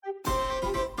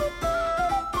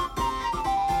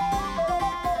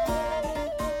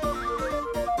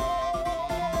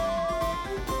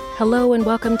Hello and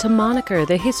welcome to Moniker,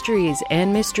 the histories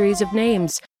and mysteries of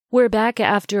names. We're back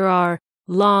after our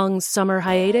long summer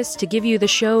hiatus to give you the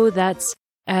show that's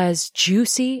as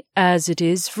juicy as it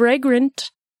is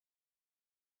fragrant.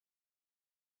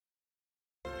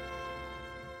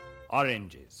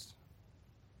 Oranges.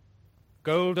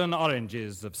 Golden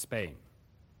oranges of Spain.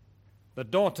 The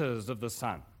daughters of the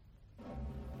sun.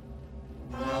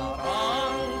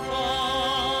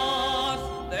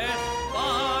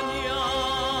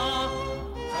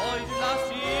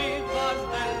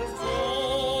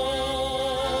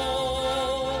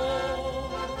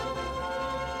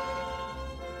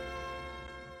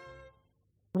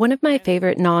 One of my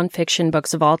favorite nonfiction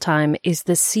books of all time is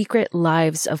The Secret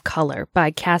Lives of Color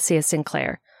by Cassia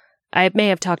Sinclair. I may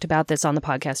have talked about this on the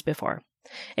podcast before.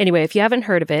 Anyway, if you haven't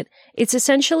heard of it, it's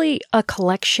essentially a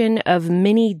collection of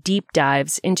mini deep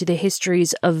dives into the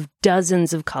histories of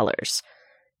dozens of colors.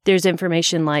 There's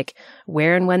information like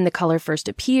where and when the color first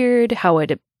appeared, how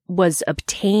it was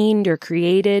obtained or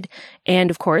created, and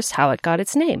of course, how it got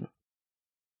its name.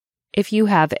 If you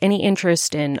have any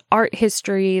interest in art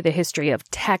history, the history of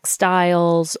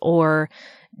textiles or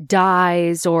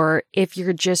dyes, or if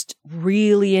you're just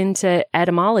really into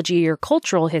etymology or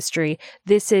cultural history,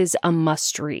 this is a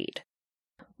must-read.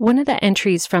 One of the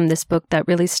entries from this book that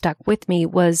really stuck with me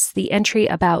was the entry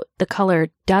about the color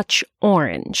Dutch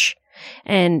orange.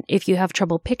 And if you have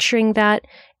trouble picturing that,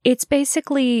 it's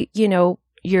basically,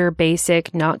 your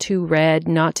basic, not too red,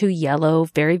 not too yellow,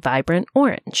 very vibrant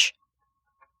orange.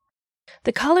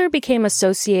 The color became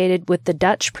associated with the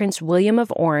Dutch Prince William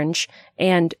of Orange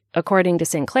and, according to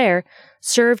Sinclair,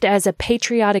 served as a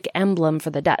patriotic emblem for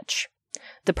the Dutch.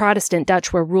 The Protestant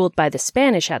Dutch were ruled by the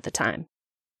Spanish at the time.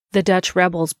 The Dutch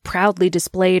rebels proudly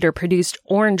displayed or produced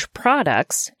orange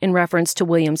products in reference to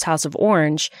William's House of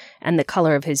Orange and the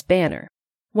color of his banner.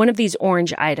 One of these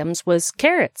orange items was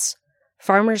carrots.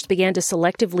 Farmers began to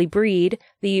selectively breed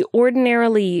the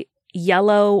ordinarily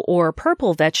yellow or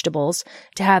purple vegetables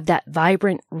to have that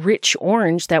vibrant, rich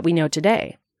orange that we know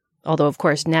today. Although, of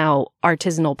course, now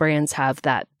artisanal brands have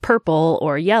that purple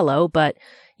or yellow, but,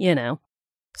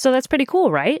 So that's pretty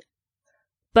cool, right?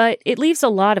 But it leaves a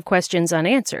lot of questions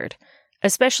unanswered,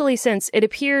 especially since it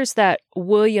appears that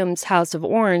William's House of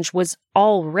Orange was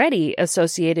already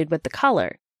associated with the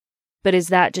color. But is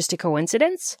that just a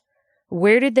coincidence?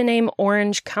 Where did the name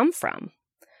orange come from?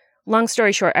 Long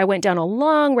story short, I went down a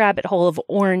long rabbit hole of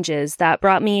oranges that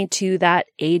brought me to that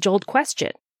age-old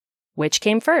question. Which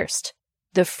came first?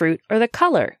 The fruit or the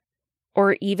color?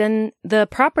 Or even the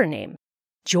proper name?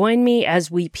 Join me as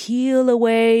we peel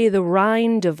away the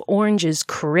rind of orange's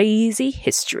crazy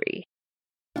history.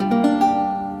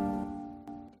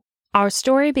 Our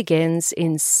story begins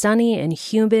in sunny and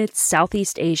humid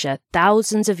Southeast Asia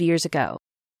thousands of years ago.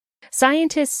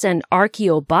 Scientists and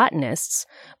archaeobotanists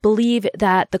believe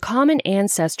that the common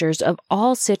ancestors of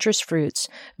all citrus fruits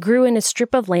grew in a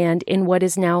strip of land in what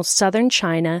is now southern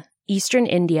China, eastern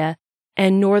India,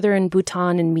 and northern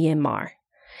Bhutan and Myanmar.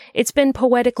 It's been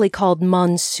poetically called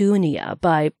Monsoonia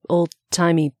by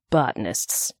old-timey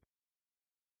botanists.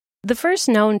 The first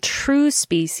known true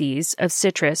species of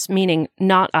citrus, meaning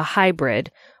not a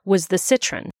hybrid, was the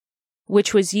citron,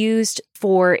 which was used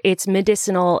for its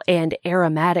medicinal and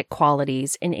aromatic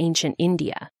qualities in ancient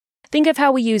India. Think of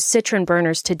how we use citron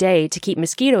burners today to keep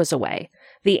mosquitoes away.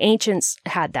 The ancients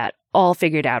had that all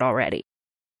figured out already.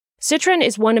 Citron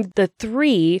is one of the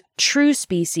 3 true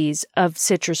species of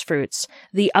citrus fruits,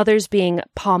 the others being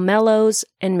pomelos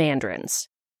and mandarins.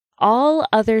 All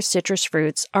other citrus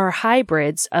fruits are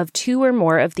hybrids of 2 or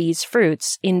more of these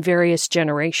fruits in various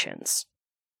generations.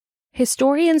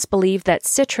 Historians believe that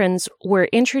citrons were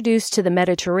introduced to the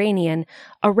Mediterranean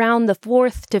around the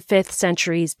 4th to 5th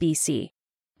centuries BC,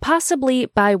 possibly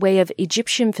by way of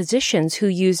Egyptian physicians who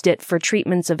used it for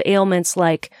treatments of ailments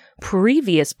like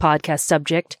previous podcast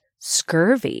subject,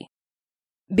 scurvy.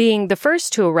 Being the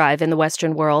first to arrive in the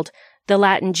Western world, the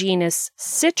Latin genus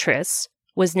Citrus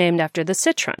was named after the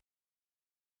citron.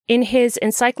 In his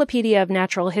Encyclopedia of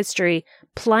Natural History,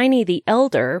 Pliny the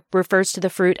Elder refers to the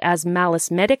fruit as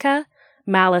Malus medica,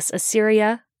 Malus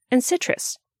assyria, and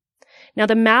citrus. Now,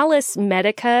 the Malus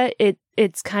medica,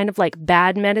 it's kind of like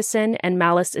bad medicine, and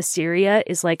Malus assyria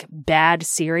is like bad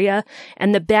Syria.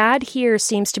 And the bad here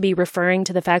seems to be referring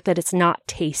to the fact that it's not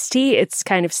tasty, it's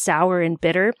kind of sour and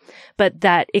bitter, but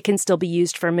that it can still be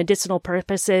used for medicinal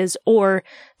purposes, or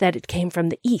that it came from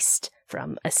the east,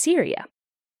 from Assyria.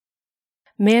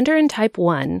 Mandarin type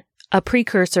 1, a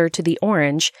precursor to the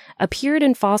orange, appeared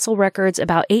in fossil records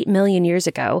about 8 million years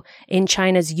ago in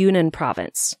China's Yunnan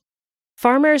province.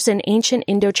 farmers in ancient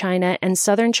Indochina and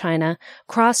southern China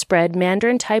crossbred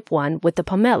Mandarin type 1 with the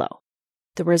pomelo.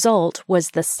 The result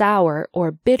was the sour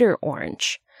or bitter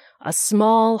orange, a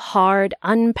small, hard,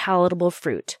 unpalatable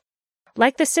fruit.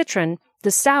 Like the citron, the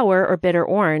sour or bitter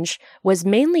orange was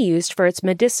mainly used for its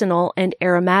medicinal and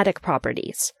aromatic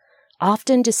properties,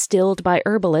 often distilled by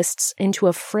herbalists into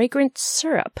a fragrant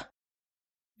syrup.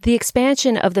 The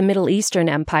expansion of the Middle Eastern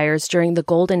empires during the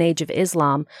Golden Age of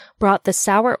Islam brought the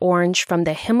sour orange from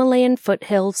the Himalayan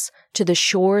foothills to the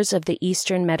shores of the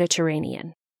Eastern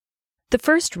Mediterranean. The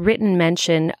first written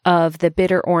mention of the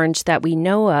bitter orange that we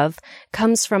know of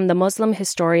comes from the Muslim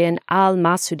historian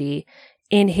al-Masudi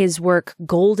in his work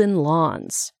Golden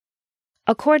Lawns.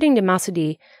 According to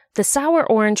Masudi, the sour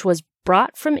orange was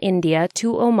brought from India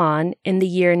to Oman in the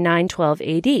year 912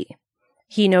 AD.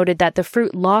 He noted that the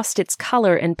fruit lost its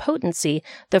color and potency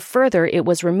the further it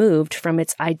was removed from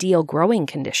its ideal growing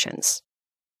conditions.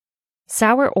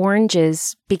 Sour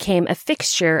oranges became a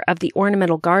fixture of the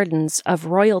ornamental gardens of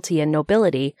royalty and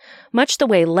nobility, much the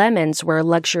way lemons were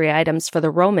luxury items for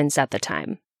the Romans at the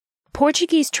time.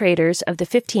 Portuguese traders of the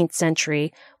 15th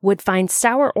century would find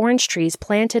sour orange trees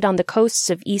planted on the coasts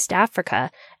of East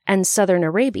Africa and southern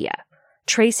Arabia,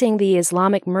 tracing the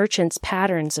Islamic merchants'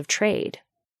 patterns of trade.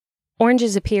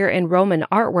 Oranges appear in Roman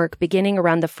artwork beginning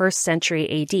around the 1st century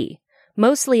AD,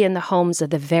 mostly in the homes of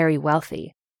the very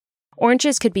wealthy.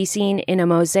 Oranges could be seen in a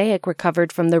mosaic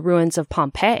recovered from the ruins of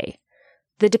Pompeii.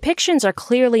 The depictions are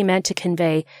clearly meant to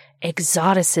convey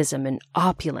exoticism and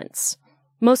opulence.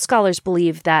 Most scholars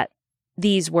believe that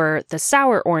these were the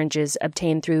sour oranges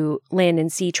obtained through land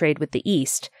and sea trade with the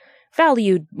East,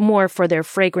 valued more for their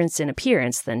fragrance and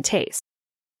appearance than taste.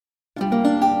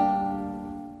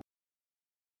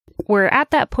 We're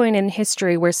at that point in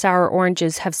history where sour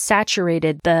oranges have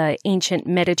saturated the ancient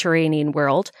Mediterranean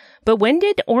world, but when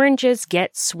did oranges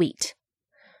get sweet?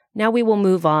 Now we will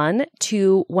move on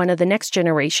to one of the next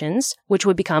generations, which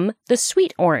would become the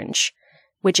sweet orange,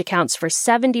 which accounts for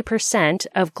 70%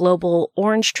 of global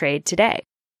orange trade today.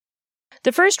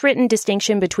 The first written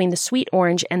distinction between the sweet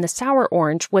orange and the sour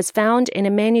orange was found in a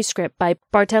manuscript by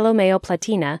Bartolomeo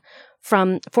Platina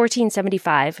from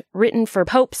 1475, written for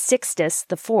Pope Sixtus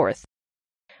IV.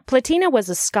 Platina was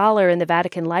a scholar in the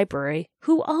Vatican Library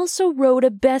who also wrote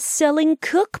a best-selling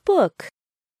cookbook.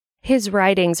 His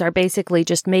writings are basically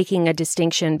just making a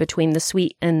distinction between the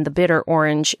sweet and the bitter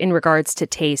orange in regards to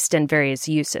taste and various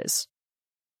uses.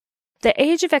 The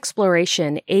Age of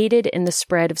Exploration aided in the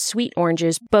spread of sweet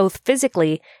oranges both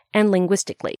physically and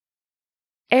linguistically.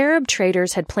 Arab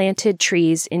traders had planted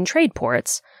trees in trade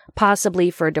ports, possibly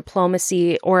for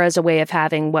diplomacy or as a way of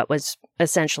having what was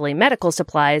essentially medical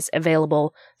supplies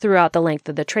available throughout the length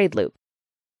of the trade loop.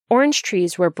 Orange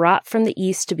trees were brought from the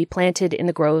east to be planted in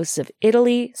the groves of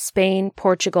Italy, Spain,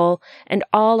 Portugal, and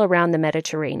all around the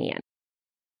Mediterranean.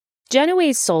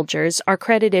 Genoese soldiers are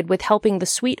credited with helping the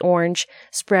sweet orange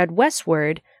spread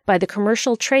westward by the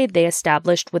commercial trade they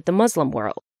established with the Muslim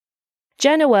world.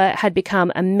 Genoa had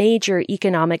become a major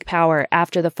economic power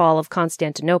after the fall of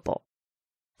Constantinople.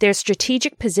 Their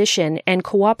strategic position and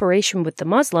cooperation with the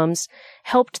Muslims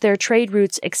helped their trade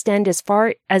routes extend as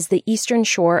far as the eastern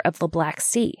shore of the Black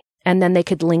Sea, and then they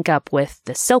could link up with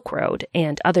the Silk Road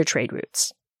and other trade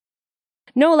routes.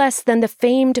 No less than the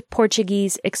famed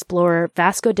Portuguese explorer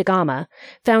Vasco da Gama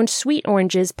found sweet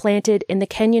oranges planted in the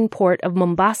Kenyan port of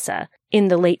Mombasa in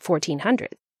the late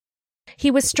 1400s.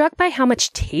 He was struck by how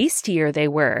much tastier they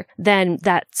were than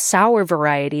that sour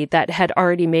variety that had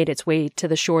already made its way to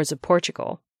the shores of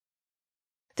Portugal.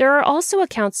 There are also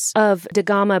accounts of da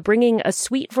Gama bringing a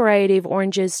sweet variety of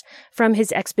oranges from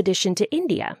his expedition to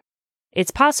India.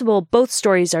 It's possible both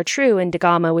stories are true and da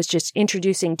Gama was just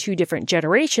introducing two different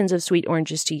generations of sweet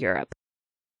oranges to Europe.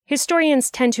 Historians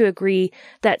tend to agree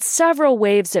that several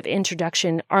waves of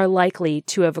introduction are likely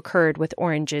to have occurred with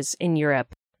oranges in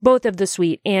Europe, both of the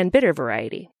sweet and bitter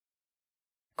variety.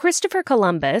 Christopher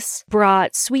Columbus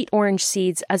brought sweet orange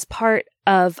seeds as part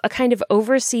of a kind of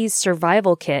overseas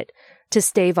survival kit to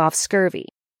stave off scurvy.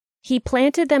 He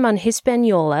planted them on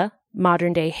Hispaniola,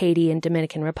 modern-day Haiti and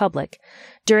Dominican Republic,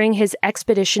 during his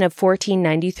expedition of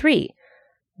 1493,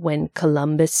 when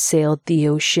Columbus sailed the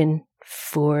ocean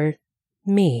for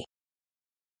me.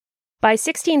 By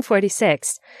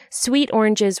 1646, sweet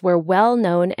oranges were well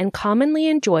known and commonly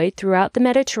enjoyed throughout the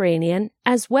Mediterranean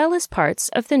as well as parts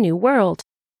of the New World.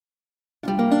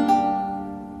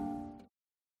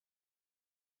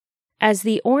 As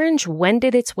the orange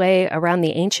wended its way around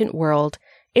the ancient world,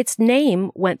 its name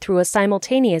went through a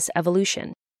simultaneous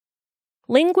evolution.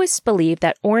 Linguists believe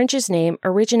that orange's name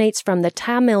originates from the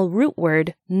Tamil root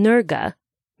word nurga,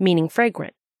 meaning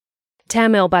fragrant.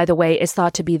 Tamil, by the way, is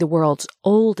thought to be the world's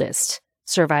oldest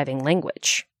surviving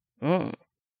language.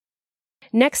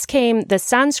 Next came the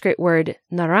Sanskrit word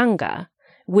naranga,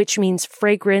 which means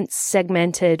fragrant,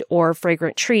 segmented, or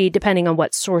fragrant tree, depending on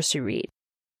what source you read.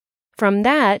 From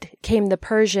that came the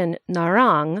Persian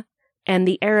narang and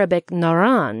the Arabic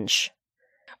naranj.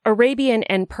 Arabian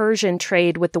and Persian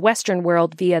trade with the Western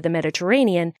world via the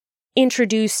Mediterranean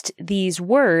introduced these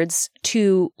words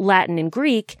to Latin and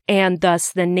Greek, and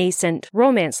thus the nascent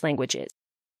Romance languages.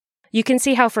 You can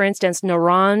see how, for instance,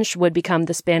 naranj would become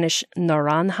the Spanish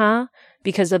naranja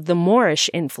because of the Moorish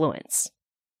influence.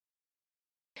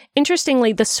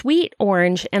 Interestingly, the sweet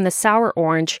orange and the sour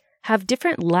orange have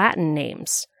different Latin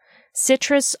names,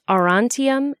 Citrus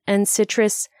aurantium and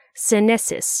Citrus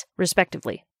sinensis,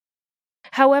 respectively.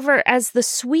 However, as the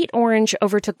sweet orange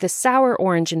overtook the sour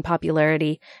orange in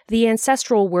popularity, the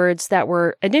ancestral words that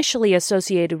were initially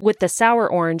associated with the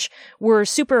sour orange were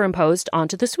superimposed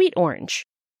onto the sweet orange.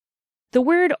 The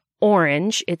word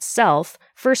orange itself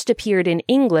first appeared in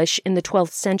English in the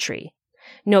 12th century.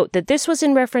 Note that this was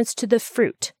in reference to the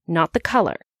fruit, not the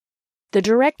color. The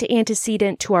direct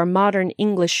antecedent to our modern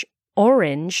English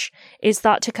orange is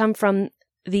thought to come from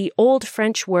the Old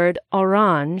French word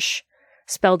orange,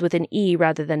 spelled with an E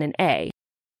rather than an A.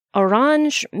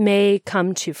 Orange may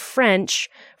come to French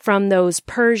from those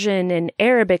Persian and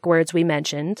Arabic words we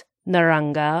mentioned,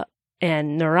 naranga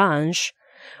and naranj,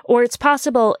 or it's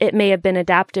possible it may have been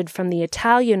adapted from the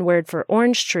Italian word for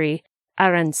orange tree,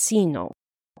 arancino,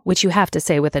 which you have to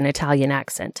say with an Italian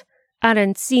accent.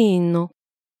 Arancino.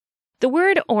 The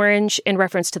word orange in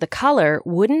reference to the color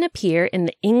wouldn't appear in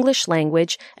the English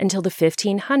language until the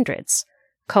 1500s,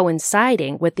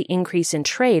 coinciding with the increase in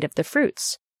trade of the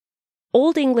fruits.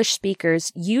 Old English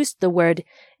speakers used the word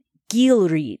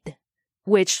gilrid,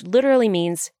 which literally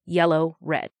means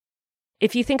yellow-red.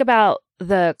 If you think about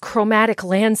the chromatic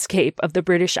landscape of the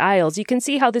British Isles, you can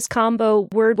see how this combo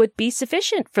word would be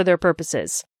sufficient for their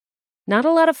purposes. Not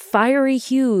a lot of fiery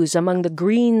hues among the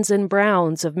greens and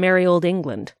browns of merry old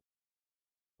England.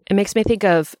 It makes me think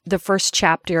of the first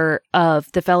chapter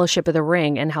of The Fellowship of the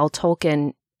Ring and how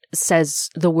Tolkien says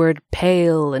the word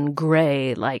pale and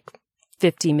gray like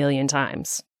 50 million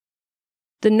times.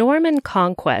 The Norman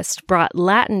conquest brought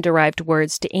Latin-derived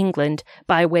words to England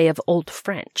by way of Old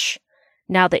French.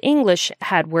 Now the English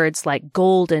had words like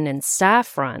golden and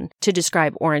saffron to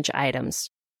describe orange items.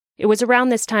 It was around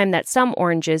this time that some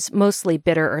oranges, mostly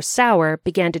bitter or sour,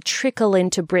 began to trickle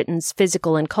into Britain's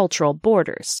physical and cultural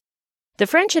borders. The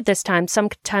French at this time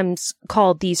sometimes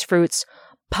called these fruits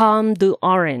pommes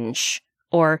d'orange,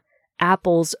 or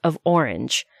apples of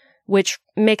orange, which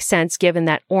makes sense given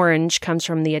that orange comes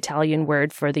from the Italian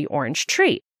word for the orange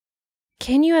tree.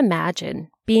 Can you imagine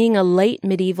being a late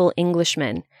medieval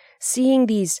Englishman, seeing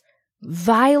these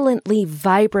violently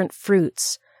vibrant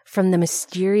fruits from the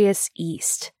mysterious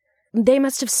East? They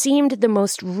must have seemed the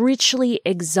most richly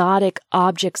exotic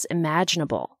objects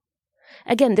imaginable.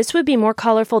 Again, this would be more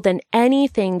colorful than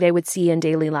anything they would see in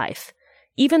daily life.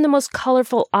 Even the most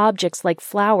colorful objects like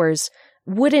flowers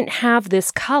wouldn't have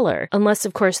this color unless,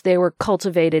 of course, they were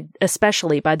cultivated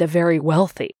especially by the very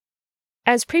wealthy.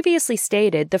 As previously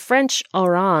stated, the French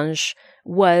orange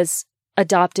was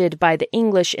adopted by the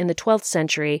English in the 12th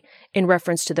century in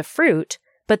reference to the fruit,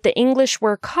 but the English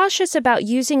were cautious about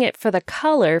using it for the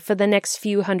color for the next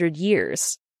few hundred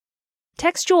years.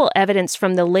 Textual evidence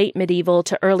from the late medieval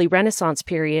to early Renaissance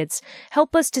periods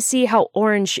help us to see how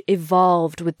orange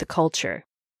evolved with the culture.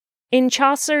 In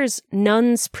Chaucer's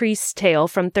Nun's Priest's Tale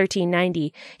from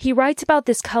 1390, he writes about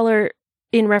this color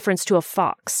in reference to a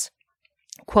fox.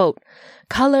 Quote,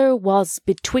 "Color was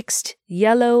betwixt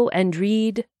yellow and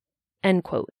red," end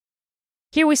quote.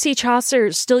 Here we see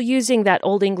Chaucer still using that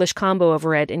Old English combo of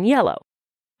red and yellow.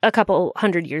 A couple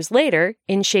hundred years later,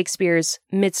 in Shakespeare's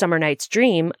Midsummer Night's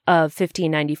Dream of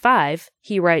 1595,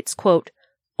 he writes, quote,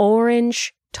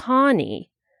 "orange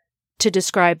tawny," to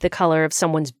describe the color of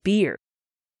someone's beard.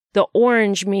 The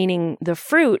orange, meaning the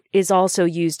fruit, is also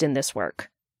used in this work.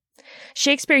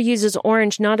 Shakespeare uses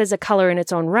orange not as a color in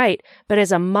its own right, but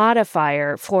as a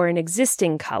modifier for an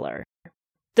existing color.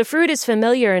 The fruit is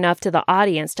familiar enough to the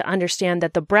audience to understand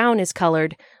that the brown is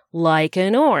colored like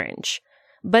an orange,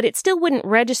 but it still wouldn't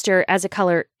register as a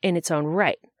color in its own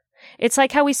right. It's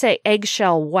like how we say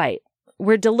eggshell white.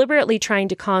 We're deliberately trying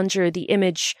to conjure the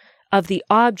image of the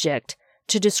object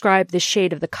to describe the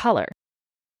shade of the color.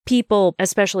 People,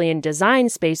 especially in design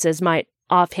spaces, might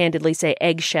offhandedly say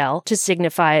eggshell to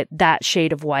signify that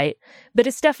shade of white, but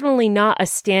it's definitely not a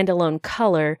standalone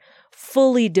color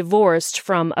fully divorced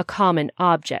from a common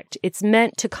object. It's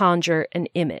meant to conjure an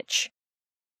image.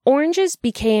 Oranges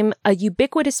became a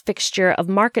ubiquitous fixture of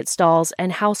market stalls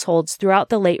and households throughout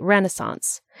the late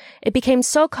Renaissance. It became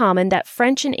so common that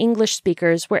French and English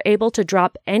speakers were able to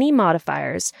drop any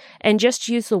modifiers and just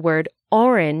use the word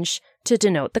orange to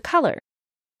denote the color.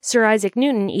 Sir Isaac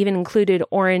Newton even included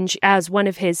orange as one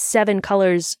of his 7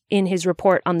 colors in his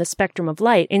report on the spectrum of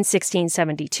light in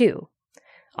 1672.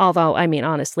 Although,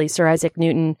 honestly, Sir Isaac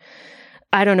Newton,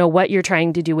 I don't know what you're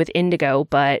trying to do with indigo,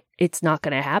 but it's not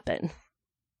going to happen.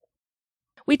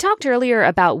 We talked earlier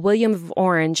about William of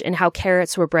Orange and how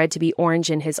carrots were bred to be orange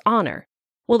in his honor.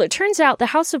 Well, it turns out the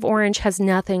House of Orange has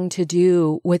nothing to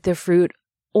do with the fruit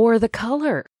or the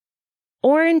color.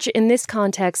 Orange, in this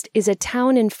context, is a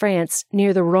town in France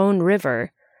near the Rhone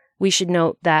River. We should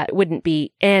note that it wouldn't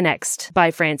be annexed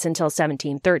by France until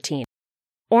 1713.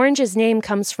 Orange's name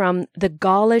comes from the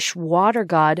Gaulish water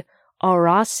god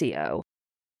Orazio,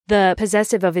 the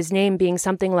possessive of his name being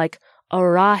something like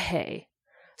Orahe.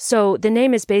 So the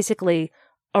name is basically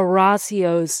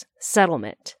Orazio's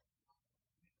settlement.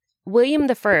 William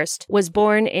I was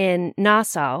born in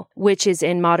Nassau, which is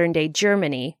in modern-day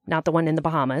Germany, not the one in the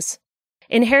Bahamas,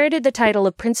 inherited the title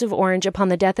of Prince of Orange upon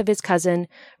the death of his cousin,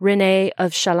 René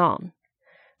of Chalon.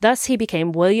 Thus he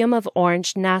became William of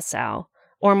Orange-Nassau,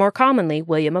 or more commonly,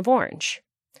 William of Orange.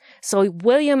 So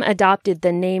William adopted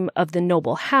the name of the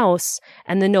noble house,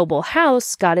 and the noble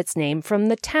house got its name from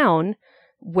the town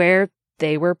where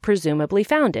they were presumably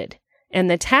founded, and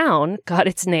the town got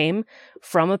its name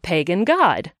from a pagan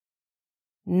god.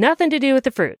 Nothing to do with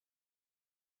the fruit.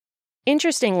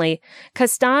 Interestingly,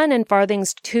 Castan and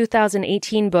Farthing's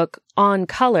 2018 book, On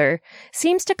Color,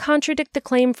 seems to contradict the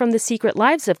claim from The Secret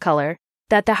Lives of Color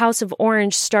that the House of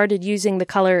Orange started using the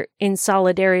color in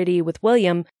solidarity with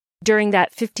William during that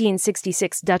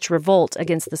 1566 Dutch revolt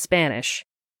against the Spanish.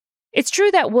 It's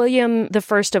true that William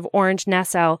I of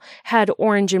Orange-Nassau had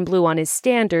orange and blue on his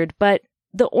standard, but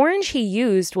the orange he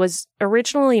used was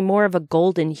originally more of a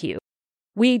golden hue.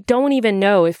 We don't even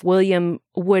know if William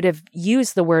would have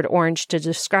used the word orange to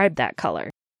describe that color.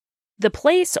 The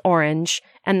place orange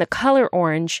and the color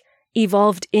orange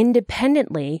evolved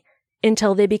independently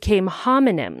until they became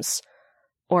homonyms,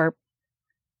 or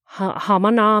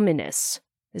homonymous.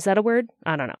 Is that a word?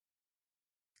 I don't know.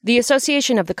 The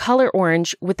association of the color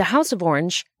orange with the House of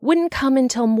Orange wouldn't come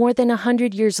until more than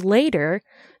 100 years later,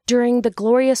 during the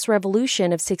Glorious Revolution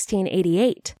of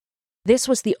 1688. This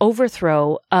was the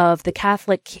overthrow of the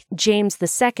Catholic James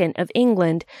II of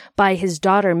England by his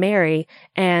daughter Mary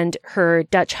and her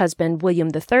Dutch husband William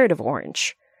III of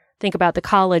Orange. Think about the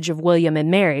College of William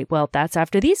and Mary. Well, that's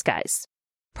after these guys.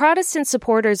 Protestant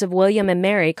supporters of William and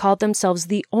Mary called themselves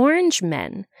the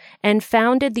Orangemen and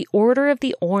founded the Order of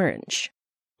the Orange.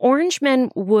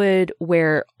 Orangemen would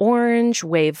wear orange,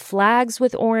 wave flags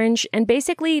with orange, and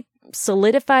basically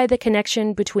solidify the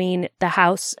connection between the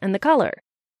house and the color.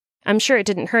 I'm sure it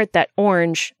didn't hurt that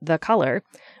orange, the color,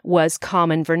 was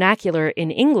common vernacular in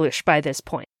English by this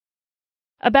point.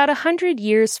 About 100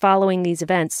 years following these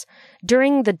events,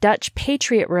 during the Dutch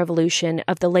Patriot Revolution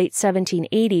of the late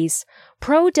 1780s,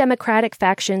 pro-democratic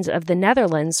factions of the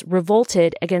Netherlands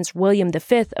revolted against William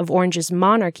V of Orange's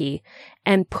monarchy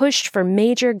and pushed for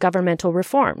major governmental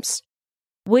reforms.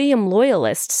 William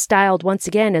Loyalists, styled once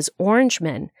again as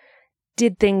Orangemen,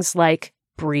 did things like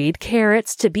breed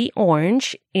carrots to be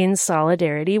orange in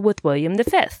solidarity with William V.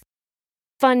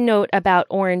 Fun note about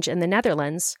orange in the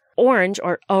Netherlands: orange,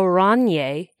 or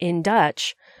oranje in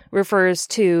Dutch, refers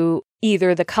to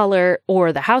either the color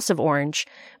or the House of Orange,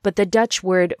 but the Dutch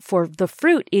word for the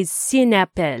fruit is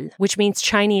sinaasappel, which means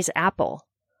Chinese apple.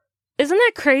 Isn't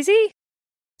that crazy?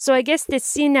 So I guess the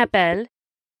sinaasappel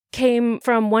came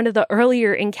from one of the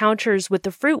earlier encounters with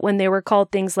the fruit when they were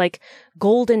called things like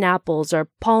golden apples or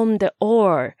pomme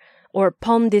d'or or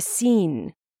pomme de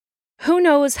Cine. Who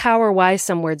knows how or why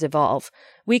some words evolve?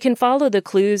 We can follow the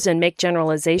clues and make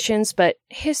generalizations, but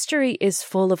history is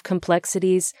full of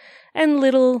complexities and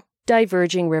little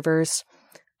diverging rivers.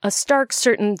 A stark,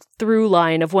 certain through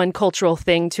line of one cultural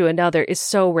thing to another is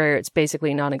so rare it's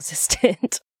basically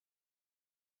non-existent.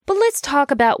 But let's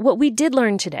talk about what we did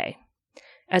learn today.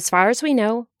 As far as we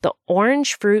know, the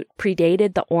orange fruit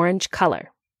predated the orange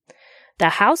color. The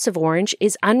House of Orange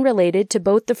is unrelated to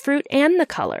both the fruit and the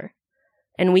color.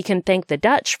 And we can thank the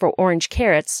Dutch for orange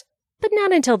carrots, but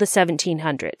not until the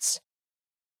 1700s.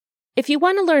 If you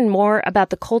want to learn more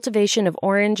about the cultivation of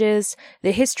oranges,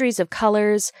 the histories of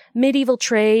colors, medieval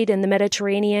trade in the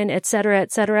Mediterranean,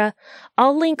 etc.,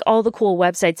 I'll link all the cool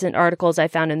websites and articles I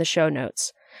found in the show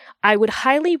notes. I would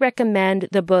highly recommend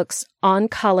the books On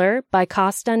Color by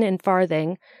Castan and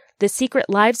Farthing, The Secret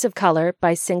Lives of Color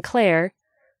by Sinclair,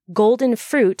 Golden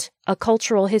Fruit, A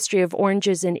Cultural History of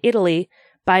Oranges in Italy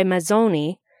by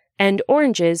Mazzoni, and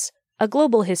Oranges, A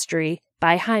Global History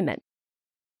by Hyman.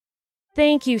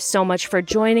 Thank you so much for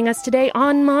joining us today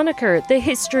on Moniker, the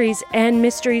histories and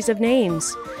mysteries of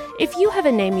names. If you have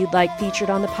a name you'd like featured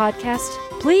on the podcast,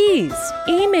 please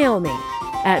email me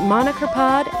at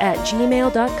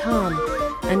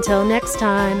monikerpod@gmail.com. Until next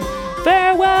time,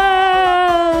 farewell!